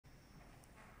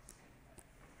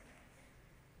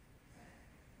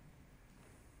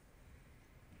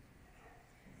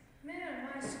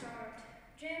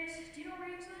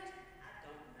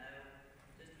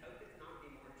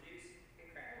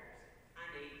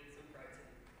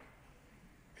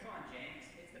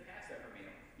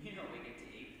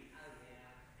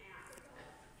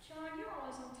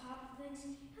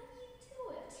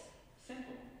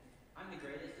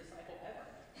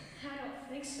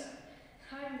think so.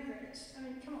 I'm the greatest. I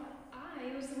mean, come on.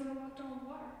 I was the one who walked on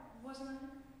water, wasn't I?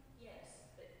 Yes,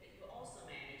 but you also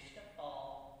managed to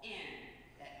fall in.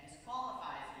 That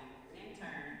disqualifies you, and in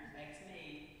turn makes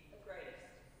me the greatest.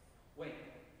 Wait,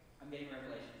 I'm getting a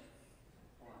revelation.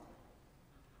 Hold on.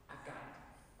 I've got it.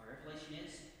 My revelation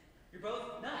is, you're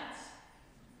both nuts.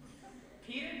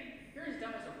 Peter, you're as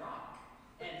dumb as a rock.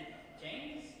 And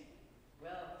James,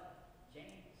 well,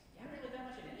 James, you haven't really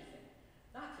done much of anything.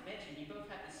 Not to mention, you both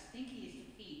have the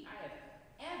stinkiest feet I have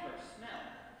ever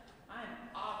smelled.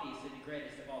 I'm obviously the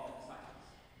greatest of all the disciples.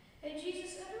 Hey,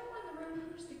 Jesus, everyone in the room,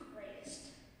 who's the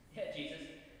greatest? Yeah, Jesus,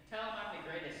 tell him I'm the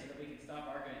greatest so that we can stop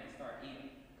arguing and start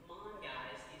eating. Come on,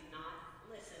 guys, he's not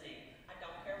listening. I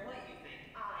don't care what you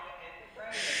think. I am the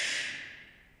greatest.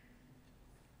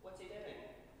 What's he doing?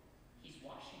 He's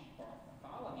washing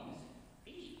Bartholomew's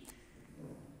feet.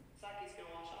 It's like he's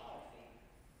gonna wash all our feet.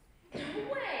 No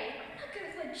way! I'm not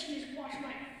gonna let Jesus wash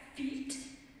my